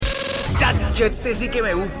Hacho, este sí que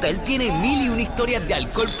me gusta. Él tiene 1001 historias de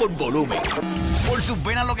alcohol por volumen. Por sus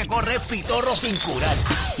venas lo que corre es pitorro sin curar.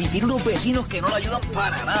 Y tiene unos vecinos que no lo ayudan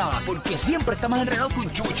para nada, porque siempre está más enredado que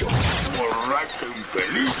un chucho. Borracho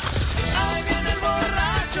infeliz. Ahí viene el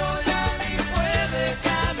borracho, ya ni puede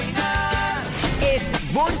caminar.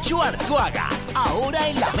 Es Moncho Artuaga, ahora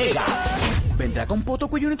en La Mega. ¿Vendrá con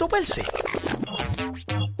Potoko y Junito Perse?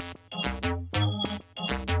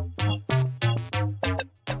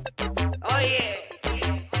 Oye,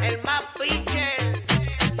 el más pitcher.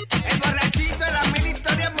 El borrachito de las 1000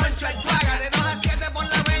 historias, Moncho Artuaga. De 2 a 7 por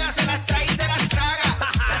La Mega se las trae y se las traga.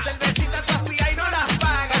 La cervecita tú aspira y no las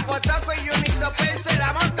paga. El Potoko y Junito Perse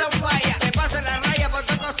la monta en falla. Se pasa la raya,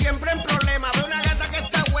 Potoko siempre en problema. Ve una gata que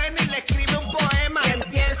está buena y le escribe un poema. Y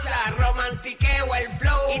empieza romantiqueo el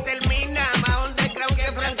flow y termina más underground que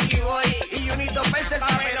Frankie Boy. Y Junito Perse el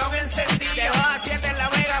papelón encendido. De 2 a 7 en La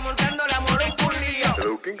Mega montando la moro y pulido.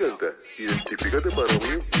 Hello, ¿quién canta? Identifícate para mí.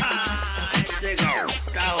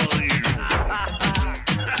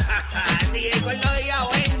 DJ con los días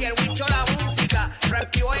Wendy, el bicho la música.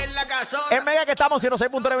 Frankie Boy en la casota. En Mega que estamos,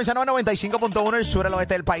 106.9, el sur, el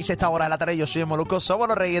oeste del país. Esta hora de la tarde, yo soy el Molusco, somos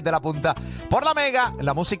los reyes de la punta. Por La Mega,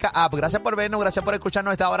 la música app. Gracias por vernos, gracias por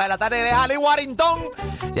escucharnos esta hora de la tarde de Ali Warrington.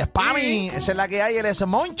 Y es Pami, esa es la que hay, él es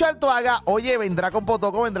Moncho Artuaga. Oye, vendrá con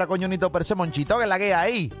Potoko, vendrá con Junito Perse, Monchito, que es la que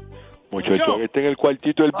hay. Muchachos, que está en el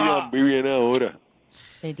cuartito del B&B viene ahora.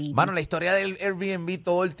 Mano, la historia del Airbnb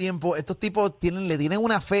todo el tiempo, estos tipos le tienen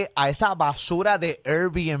una fe a esa basura de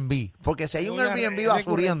Airbnb. Porque si hay un Airbnb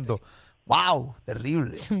basuriento, wow,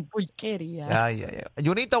 terrible. Porquería. Ay, ay, ay.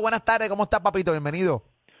 Junito, buenas tardes, ¿cómo estás, papito? Bienvenido.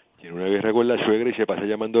 Tiene una guerra con la suegra y se pasa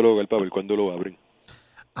llamando al hogar para ver cuándo lo abren.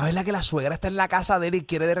 A ver, la que la suegra está en la casa de él y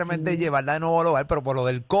quiere de repente llevarla de nuevo al hogar, pero por lo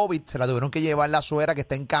del COVID se la tuvieron que llevar la suegra que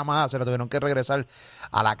está en cama, se la tuvieron que regresar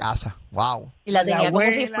a la casa. Wow. Y la tenía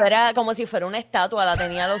abuela. como si fuera una estatua, la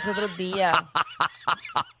tenía los otros días.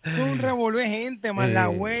 Un revolú de gente, más la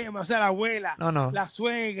abuela, o sea, la abuela, No. la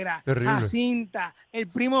suegra, Terrible. Jacinta, el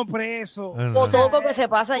primo preso. Potoko que se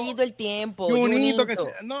pasa allí todo el tiempo. Junito que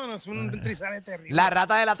se... No, es un trizale terrible. La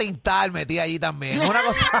rata de la Tintal metida allí también. Una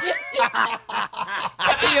cosa.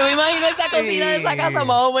 Sí, yo me imagino esa cocina de esa casa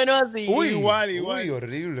más o menos así. Igual. Uy,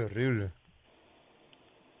 horrible.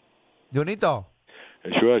 Junito.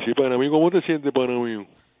 Eso es así, pana mí. ¿Cómo te sientes, pana mí?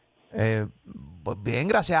 Pues bien,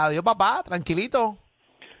 gracias a Dios, papá, tranquilito.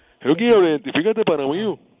 Hello, ¿quién habla? Identifícate, pana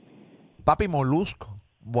mí. Papi Molusco.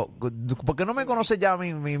 ¿Por qué no me conoces ya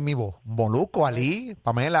mi voz? Molusco, Ali,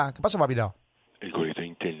 Pamela. ¿Qué pasó, papito? El gorito de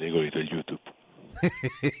internet, el gorito de YouTube.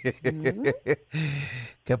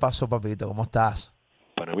 ¿Qué pasó, papito? ¿Cómo estás?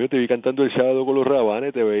 Pana mí, te vi cantando el sábado con los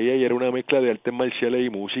rabanes, te veía y era una mezcla de artes marciales y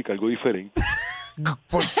música, algo diferente.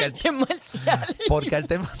 Artes marciales. ¿Por qué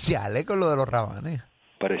artes marciales con lo de los rabanes?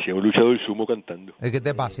 Parecía un luchador sumo cantando. ¿Qué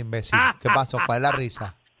te pasa, imbécil? ¿Qué pasó? ¿Cuál es la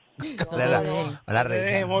risa? ¿Cuál es la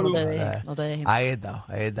risa? No te dejes. Ahí está.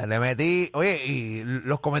 Le metí. Oye, y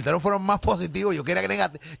los comentarios fueron más positivos. Yo quería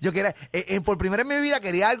por primera vez en mi vida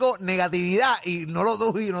quería algo negatividad y no lo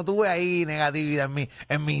tuve, no tuve ahí negatividad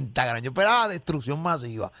en mi Instagram. Yo esperaba destrucción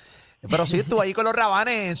masiva. Pero sí estuve ahí con los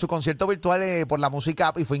rabanes en su concierto virtual por la música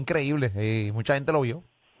app y fue increíble. Mucha gente lo vio.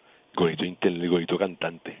 Gorito de internet, gorito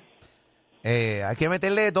cantante. Hay que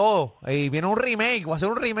meterle de todo. Viene un remake, voy a hacer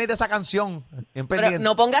un remake de esa canción. Bien Pero pendiente.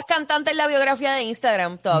 no pongas cantante en la biografía de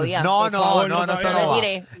Instagram todavía. No, por favor. eso No no te va.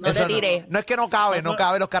 tiré, no te tiré. No es que no cabe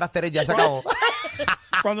los caracteres, ya se acabó.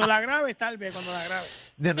 Cuando la grabes, tal vez, cuando la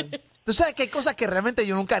grabes. Tú sabes que hay cosas que realmente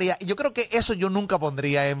yo nunca haría. Y yo creo que eso yo nunca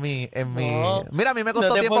pondría en mi. No. Mira, a mí me costó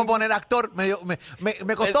No te tiempo poner actor.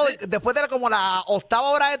 Me costó, después de como la 8ª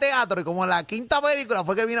obra de teatro y como la 5ª película,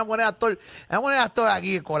 fue que vine a poner actor. Voy a poner actor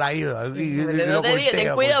aquí, coladito. No te dije,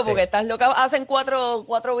 ten cuidado porque estás loca. Hacen cuatro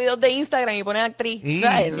videos de Instagram y ponen actriz.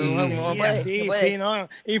 ¿Sabes? No puede. Sí, no.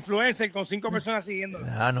 Influencer con 5 personas siguiendo.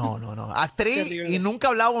 No. Actriz y nunca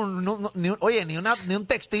hablaba ni un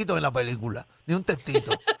textito en la película. Ni un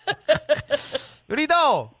textito.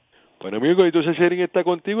 Junito. Para mí, el gorito Cesarian está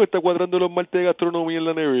contigo, está cuadrando los martes de gastronomía en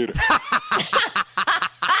la nevera.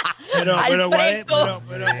 Pero Al ¿cuál es fresco.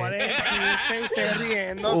 ¿cuál es el chiste? Usted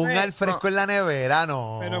riéndose. Un al fresco en la nevera,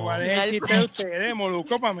 no. Pero ¿cuál es el chiste de ustedes,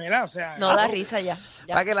 Molusco, Pamela? O sea, No da risa ya.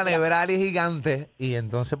 Para que la nevera es gigante y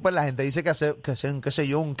entonces pues la gente dice que hacen, qué sé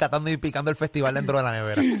yo, un catando y picando el festival dentro de la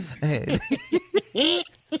nevera.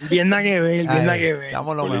 bien nada que ver, bien nada que ver.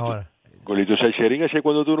 Estamos lo mejor. Gorito Cesarian, ¿hace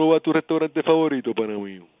cuando tú no vas a tu restaurante favorito, pana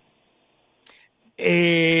mí?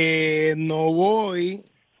 No voy.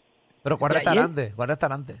 Pero ¿cuál ¿De restaurante? ¿Cuál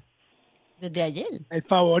restaurante? Desde ayer. El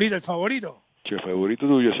favorito. Che, favorito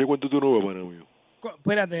tuyo, ¿hace cuánto tú no vas, pana mí?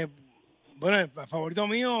 Espérate, Bueno, el favorito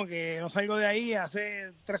mío, que no salgo de ahí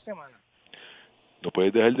hace 3 semanas. No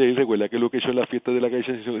puedes dejar de ir. Recuerda que lo que he hecho en las fiestas de la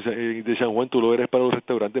calle de San Juan, tú lo eres para los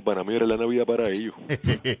restaurantes. Para mí era la Navidad para ellos.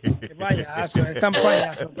 Qué payaso, eres tan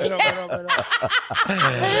payaso. Pero. En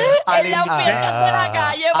las fiestas de la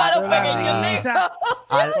calle para los pequeños negros.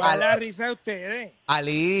 La risa de ustedes.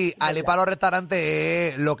 Ali para los restaurantes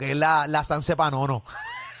es lo que es la Sanse Panono.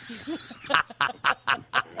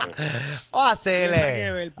 Vamos a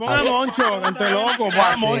hacerle. Ponga Moncho, canto de loco.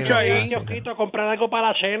 Ponga Moncho ahí. Kiosquito a comprar algo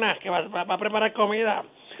para la cena, que va a preparar comida.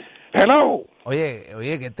 Hello. Oye,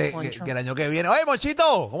 que el año que viene. Oye,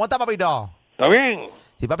 Monchito, ¿cómo está, papito? ¿Está bien?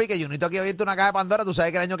 Sí, papi, que Junito aquí ha abierto una caja de Pandora. Tú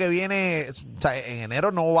sabes que el año que viene, o sea, en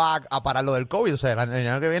enero no va a parar lo del COVID. O sea, el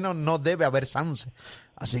año que viene no debe haber Sanse.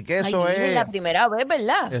 Así que eso es la primera vez,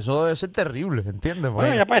 ¿verdad? Eso debe ser terrible, ¿entiendes?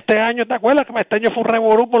 Bueno, ya para este año, ¿te acuerdas que para este año fue un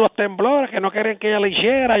revolú por los temblores, que no querían que ella la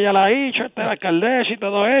hiciera, ya la hizo, la alcaldesa y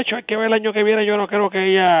todo hecho? Hay que ver el año que viene, yo no creo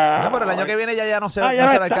que ella... No, pero el año que viene ya no será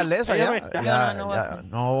alcaldesa,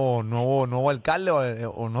 no nuevo alcalde,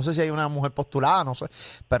 o no sé si hay una mujer postulada, no sé,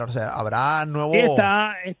 pero o sea, habrá nuevo...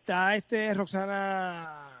 Está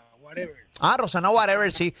Roxana whatever. Rosana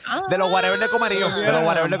Whatever, sí. De los Whatever de comerío. De los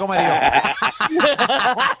Whatever de comerío.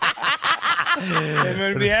 Me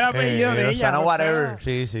olvidé el apellido de ella. Rosana Whatever.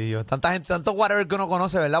 Sí. Tanta gente, tantos Whatever que uno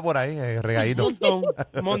conoce, ¿verdad? Por ahí, regadito. Un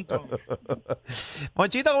montón.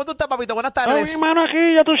 Monchito, ¿cómo tú estás, papito? Buenas tardes. Ay, mano,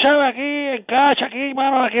 aquí, ya tú sabes, aquí en Cacha, aquí,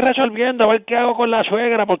 mano, aquí resolviendo, a ver qué hago con la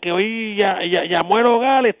suegra, porque hoy llamó el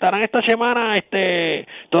hogar, estarán esta semana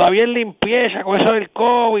todavía en limpieza con eso del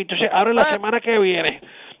COVID, entonces ahora la semana que viene.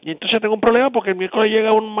 Y entonces tengo un problema porque el miércoles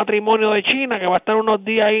llega un matrimonio de China que va a estar unos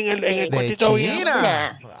días ahí en el cuartito bien. ¿De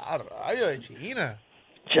China? Rayo, de China.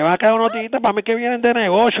 Se van a quedar unos días para mí que vienen de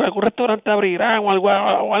negocio, algún restaurante abrirán o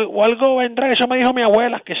algo vendrá, eso me dijo mi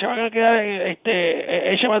abuela, que se van a quedar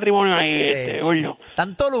ese matrimonio ahí, oye.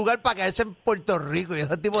 Tanto lugar para quedarse en Puerto Rico y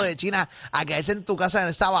ese tipo de China a quedarse en tu casa en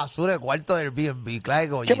esa basura de cuarto del B&B,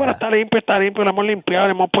 claro. Sí, pero está limpio, lo hemos limpiado,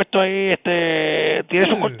 le hemos puesto ahí, tiene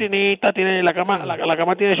su cortinita, tiene la cama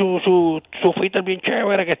tiene su filter bien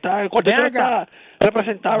chévere, que está, el cuartito está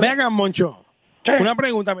representable. Ve acá, Moncho. Sí. Una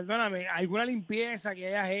pregunta, perdóname, ¿alguna limpieza que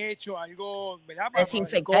hayas hecho, algo, ¿verdad? Para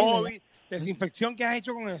desinfectar, COVID, desinfección, ¿qué has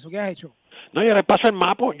hecho con eso? ¿Qué has hecho? No, yo le paso el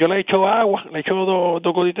mapo, yo le echo agua, le echo dos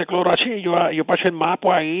gotitas de cloro así, yo paso el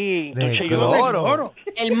mapo ahí. Entonces cloro.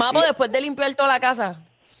 El mapo después de limpiar toda la casa.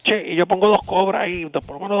 Sí, y yo pongo 2 cobras ahí,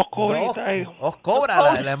 por lo menos 2 cobritas ahí. ¿Dos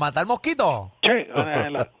cobras? ¿Le matar mosquito? Sí,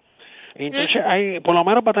 entonces ahí, por lo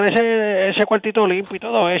menos para tener ese cuartito limpio y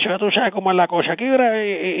todo eso, ya tú sabes cómo es la cosa. Aquí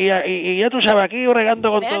y ya tú sabes, aquí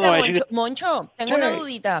bregando con todo eso. Moncho, tengo una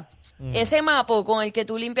dudita. Ese mapo con el que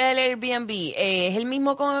tú limpias el Airbnb, ¿es el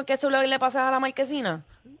mismo con el que solo le pasas a la marquesina?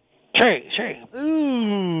 Sí.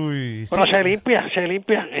 Uy, pero sí. se limpia.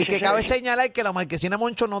 Y que cabe señalar que la marquesina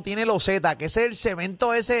Moncho no tiene loseta, que ese es el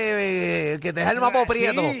cemento ese que te deja el mapo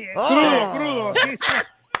prieto. Sí, crudo. Sí.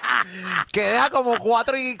 Que deja como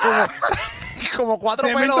 4 como 4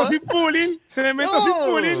 pelos. Cemento sin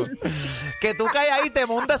pulir. Que tú caes ahí y te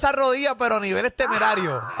montas esa rodilla, pero a niveles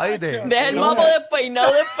temerarios. Deja el mapo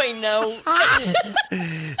despeinado.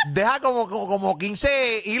 Deja como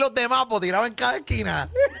 15 hilos de mapo tirados en cada esquina.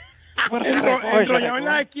 Enrollado en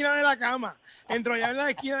la esquina de la cama.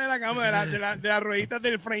 De las rueditas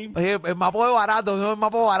del frame. Oye, el mapo es barato, no es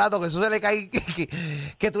mapo barato, que eso se le cae.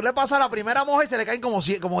 Que tú le pasas a la primera moja y se le caen como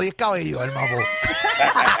 10 cabellos al mapo.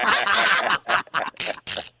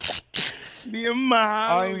 Bien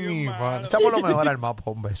malo. Ay, mi padre. Echamos lo mejor al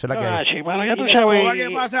mapo, hombre. Eso es la que hay. Sí, mano, ya tú ¿Y la escoba sabes.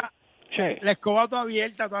 qué pasa? Sí. La escoba toda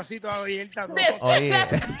abierta, toda abierta. Oye.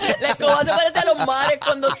 La escoba se parece a los mares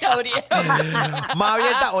cuando se abrieron. Más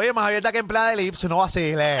abierta que empleada del Ips, no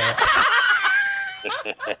vacile.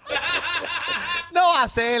 No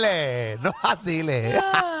vacile.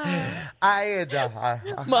 Ahí está.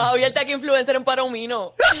 Más abierta que influencer en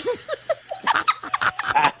Palomino.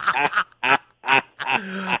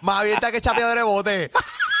 Más abierta que chapeador de bote.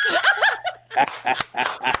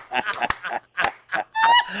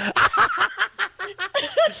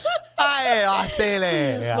 Ay,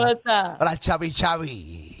 vacile. Basta. La chapi.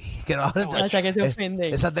 Que no, Hasta que se ofende.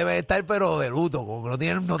 Esas deben estar pero de luto. No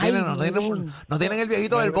tienen el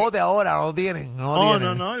viejito del bote ahora, no tienen. No,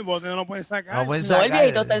 el bote no lo pueden sacar. No pueden No, sacar. el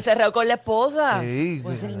viejito está encerrado con la esposa. Sí, No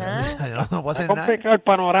puede hacer nada. No puede hacer Está nada. complicado el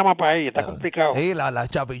panorama para ella, está complicado. Sí,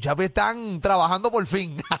 las chapi están trabajando por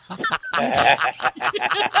fin.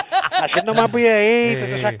 Haciendo más videitos,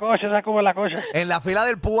 esas cosas, esa como la cosa. En la fila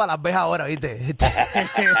del púa las ves ahora, ¿viste?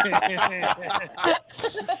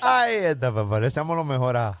 Ay, esta, papá, le echamos lo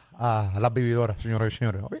mejor a a las vividoras, señores y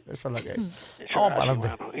señores. Oye, eso es la que hay. Vamos para adelante.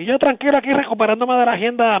 Mano. Y yo tranquilo aquí recuperándome de la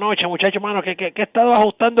agenda de anoche, muchachos, mano, que he estado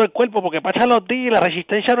ajustando el cuerpo porque pasan los días y la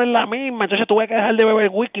resistencia no es la misma, entonces tuve que dejar de beber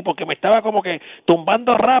whisky porque me estaba como que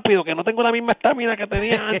tumbando rápido, que no tengo la misma estamina que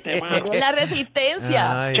tenía antes, mano. La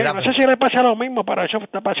resistencia. Ay, Che, no sé si le pasa lo mismo, pero eso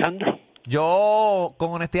está pasando. yo,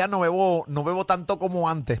 con honestidad, no bebo tanto como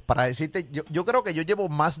antes. Para decirte, yo creo que yo llevo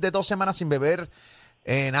más de 2 semanas sin beber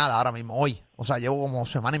nada ahora mismo, hoy. O sea, llevo como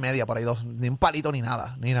semana y media por ahí, ni un palito ni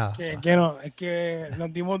nada. Que no, es que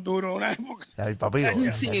nos dimos duro una época. Ay, papi,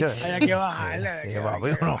 Sí. Hay que bajarle. papi,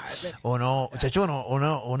 uno,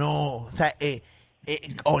 o sea,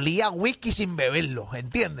 olía whisky sin beberlo,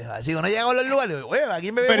 ¿entiendes? Así uno llega a los lugares, güey, ¿a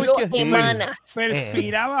quién bebe Pero whisky? emana.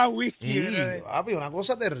 Perspiraba whisky. Sí, papi, una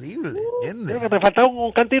cosa terrible, ¿entiendes? Creo que te faltaba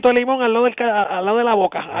un cantito de limón al lado de la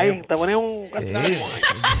boca. Ahí, te ponía un cantito de Sí. limón.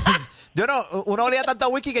 Yo no, uno olía tanto a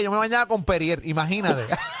whisky que yo me bañaba con Perrier, imagínate.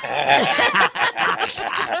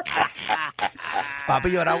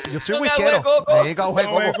 Papi, yo soy Con whiskero. agua de coco. Sí, con agua de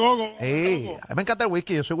Agua de coco. coco. Sí, a mí me encanta el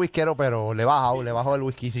whisky, yo soy whiskero, pero le bajo el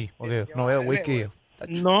whisky, sí, porque no veo whisky.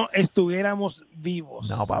 No estuviéramos vivos.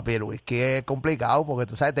 No, papi, el whisky es complicado porque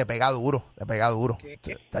tú sabes, te pega duro.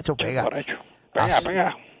 Tacho, pega. Por hecho.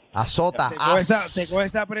 Pega. Azota, Te coge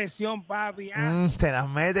esa presión, papi. te las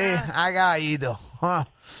metes a caballito.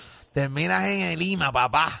 Terminas en el Lima,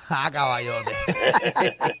 papá. Caballote.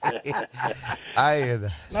 Ay,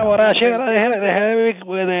 No, ahora sí, ahora dejé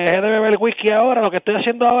de beber whisky ahora. Lo que estoy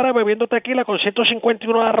haciendo ahora es bebiendo tequila con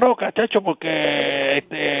 151 de roca, chacho, porque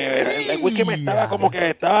el whisky me estaba como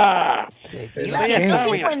que estaba... Tequila, no tenía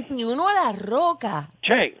estamina. 151 a la roca.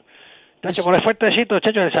 Che, chacho, por el fuertecito,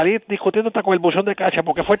 chacho, de salir discutiendo hasta con el buzón de cacha,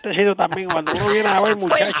 porque fuertecito también, cuando uno viene a ver,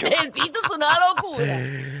 muchacho. Fuertecito, es una locura.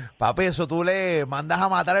 papi, eso tú le mandas a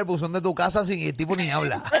matar el buzón de tu casa sin el tipo ni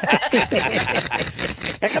habla.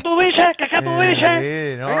 ¿Qué es que tú dices? ¿Qué es que tú dices?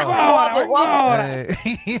 Sí, no. Vengo ahora, vengo ahora.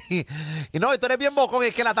 Y no, y tú eres bien bocón y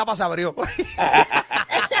es que la tapa se abrió.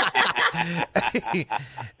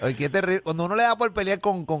 Oye, qué terrible. Cuando uno le da por pelear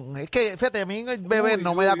es que, fíjate, a mí el beber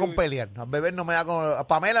no me da con pelear. El beber no me da con...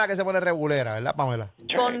 Pamela es la que se pone regulera, ¿verdad, Pamela?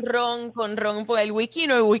 Con ron, porque el whisky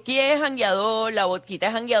no, el whisky es jangueador, la vodquita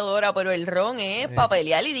es jangueadora, pero el ron es para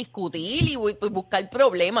pelear y discutir y buscar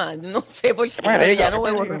problemas. No sé por qué, pero ya no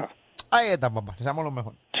bebo ron. Ahí está, papá. Seamos los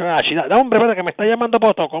mejores. Da, hombre, espérate, que me está llamando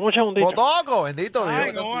Potoko. Un segundito. Potoko, bendito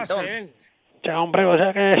Ay, Dios. ¿cómo va a ser? Ya, hombre, o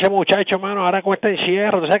sea que ese muchacho, mano, ahora con este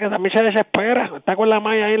encierro, o sea que también se desespera. Está con la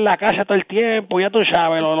malla ahí en la casa todo el tiempo, ya tú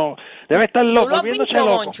sabes, debe estar ¿Tú loco, lo has volviéndose visto,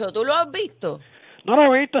 loco. Moncho? ¿Tú lo has visto? No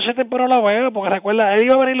lo he visto, ese tiempo no lo veo, porque recuerda, él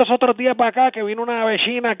iba a venir los otros días para acá, que vino una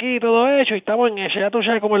vecina aquí y todo eso, y estamos en ese, ya tú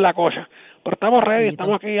sabes cómo es la cosa. Pero estamos ready,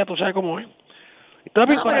 estamos aquí, ya tú sabes cómo es. No,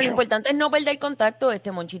 pero lo importante es no perder contacto,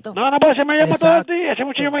 Monchito. No, pues ese me llama Exacto. todos los días, ese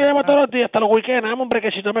muchacho me llama todos los días, hasta los weekends, dame un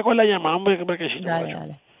brequecito, me acuerdo la llamada, un brequecito.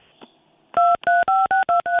 Dale.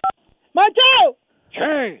 ¡Moncho!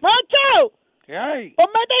 Sí, ¡Moncho! ¿qué hay?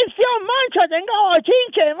 ¡Ponme atención, Moncho! ¡Tengo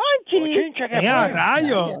bochinche, Monchi! Chincha, ¿qué ¡A fue?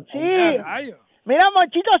 rayos! Sí. ¡A rayos! Mira,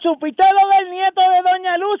 Monchito, ¿supiste lo del nieto de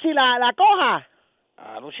Doña Lucy, la coja?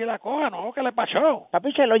 A Lucy la coja, ¿no? ¿Qué le pasó?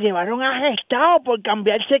 Papi, se lo llevaron arrestado por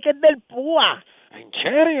cambiar cheques del púa. ¿En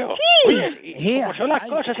serio? Sí. Oye, y cómo son las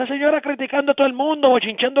cosas, esa señora criticando a todo el mundo,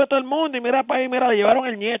 bochinchando a todo el mundo, y mira para ahí, mira, le llevaron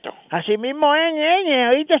el nieto. Así mismo es, ñeñe.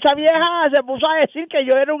 ¿Oíste? Esa vieja se puso a decir que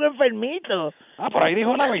yo era un enfermito. Ah, por ahí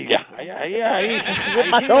dijo la verdad. Ahí. ¿Qué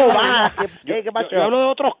pasó, va? ¿Qué pasó? Yo hablo de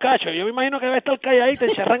otros cachos. Yo me imagino que debe estar calladita,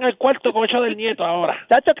 encerrada en el cuarto con eso del nieto ahora.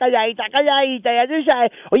 Tacho, calladita, ya tú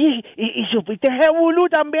sabes. Oye, ¿y supiste revolú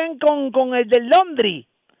también con el del Londres?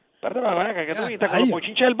 Perdón, que tú dijiste con los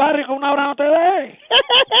bochinches del barrio que una hora no te dé.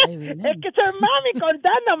 Es que soy mami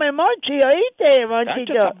contándome, Monchi, ¿oíste,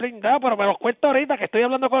 Monchito? Estás blindado, pero me los cuento ahorita, que estoy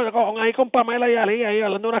hablando con Pamela y Ali, ahí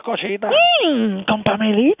hablando unas cositas. Con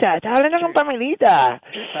Pamelita, estás hablando con Pamelita.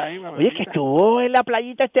 Está ahí, mamita. Oye, que estuvo en la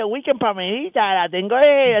playita este weekend, Pamelita, la tengo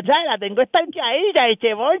estanqueadita,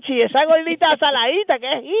 Monchi, esa gordita saladita,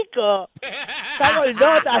 que es rico. Esa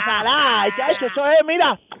gordota salada, chacho, eso es,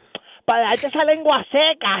 mira, para darte esa lengua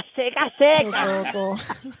seca. Potoko.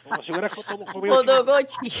 Como si hubieras comido chino. Potoko,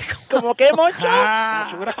 chico. ¿Cómo que, Moncho? Como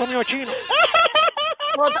si hubieras comido chino.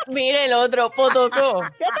 Mira el otro, Potoko.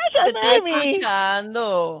 ¿Qué Te pasó, estoy mami?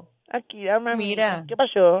 escuchando. Aquí, dame. Mira. ¿Qué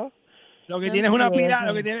pasó? Lo que tiene es una pila,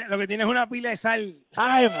 lo que tiene es una pila de sal.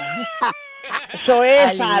 Ay, man. Eso es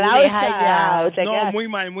Ali, salado, deja ya. salado. Te No, queda-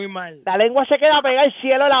 muy mal. La lengua se queda pegada al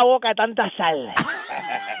cielo a la boca de tanta sal.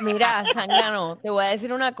 Mira, Zángano, te voy a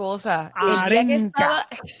decir una cosa. El día que Arenca.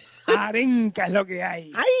 estaba... Arenca es lo que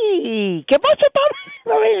hay. Ay, ¿qué pasó,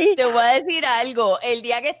 Pablo? Te voy a decir algo. El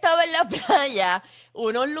día que estaba en la playa,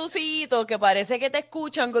 unos lucitos que parece que te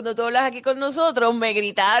escuchan cuando tú hablas aquí con nosotros, me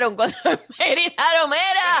gritaron, mira,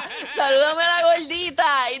 salúdame a la gordita,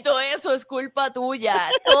 y todo eso es culpa tuya,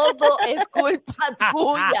 todo es culpa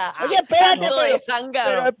tuya. Oye, espérate, Tanto de pero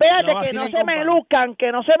zángano. espérate, No que no vacilen, se me compa. luzcan, que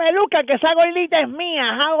esa gordita es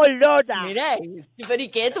mía, esa gordota. Mira, pero ¿y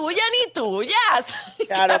qué tuya ni tuya?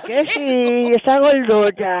 Claro que sí, esa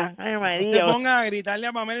gordota. Ay, No María. te pongan a gritarle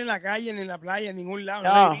a Pamela en la calle, ni en la playa, en ningún lado.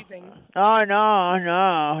 No No, le griten. no.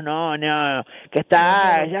 Que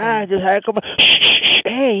está, ya, tú sabes cómo.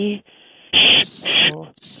 ¡Ey!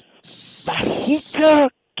 Bajito,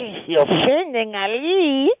 que se ofenden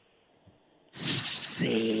allí. Se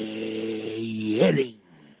hieren.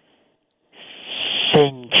 Se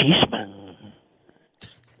enchisman.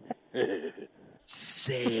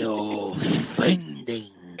 Se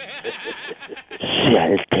ofenden. Se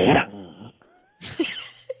alteran.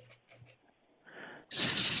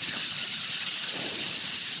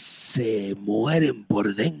 Se mueren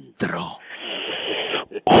por dentro.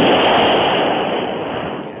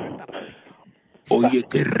 Oye,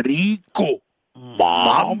 qué rico.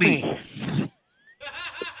 Mami.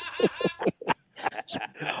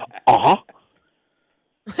 Ajá,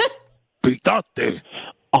 Pitaste.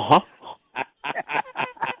 ajá.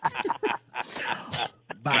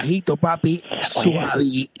 Bajito, papi.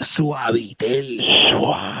 Suavitel.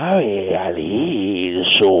 Suave, Ali,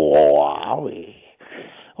 suave.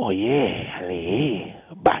 Oye, Ali,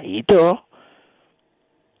 bajito.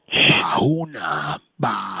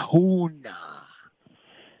 Bajuna.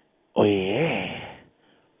 Oye,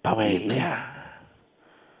 Pamela.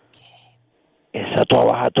 Esa toda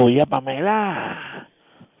baja tuya, Pamela.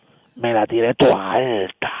 Me la tiré toda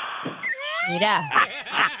alta. Mira,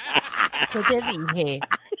 ¿qué te dije?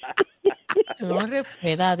 Tú no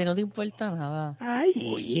respetas, a ti no te importa nada. Ay,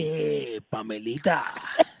 Oye, Pamelita.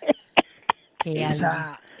 Que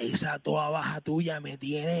Esa toda baja tuya me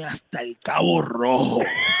tiene hasta el cabo rojo.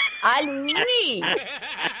 ¡Ali!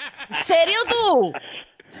 ¿Serio tú?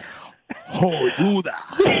 Joyuda.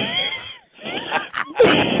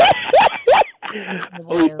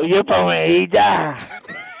 oye, Pamelita.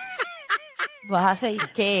 ¿Vas a hacer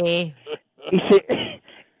qué?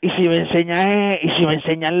 Y si me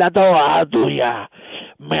enseñas la toda baja tuya,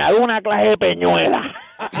 me hago una clase de peñuela.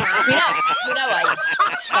 Mira, vaya.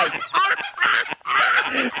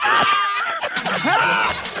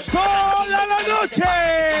 ¡Toda la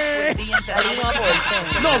noche!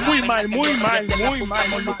 No, muy mal.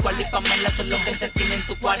 Cual y Pamela son los que entretienen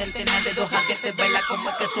tu cuarentena de 2 a 7, vela como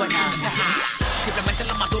es que suena. Simplemente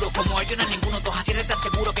los maduros, como ellos no hay ninguno, 2 a 7 te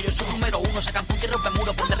aseguro que yo soy número 1, sacan punto y rompen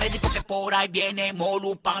muro, ponte ready porque por ahí viene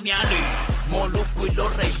Molu Pamiani. Moluco y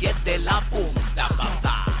los reyes de la punta,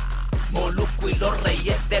 papá. Moluco y los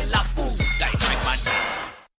reyes de la punta y no hay más nada.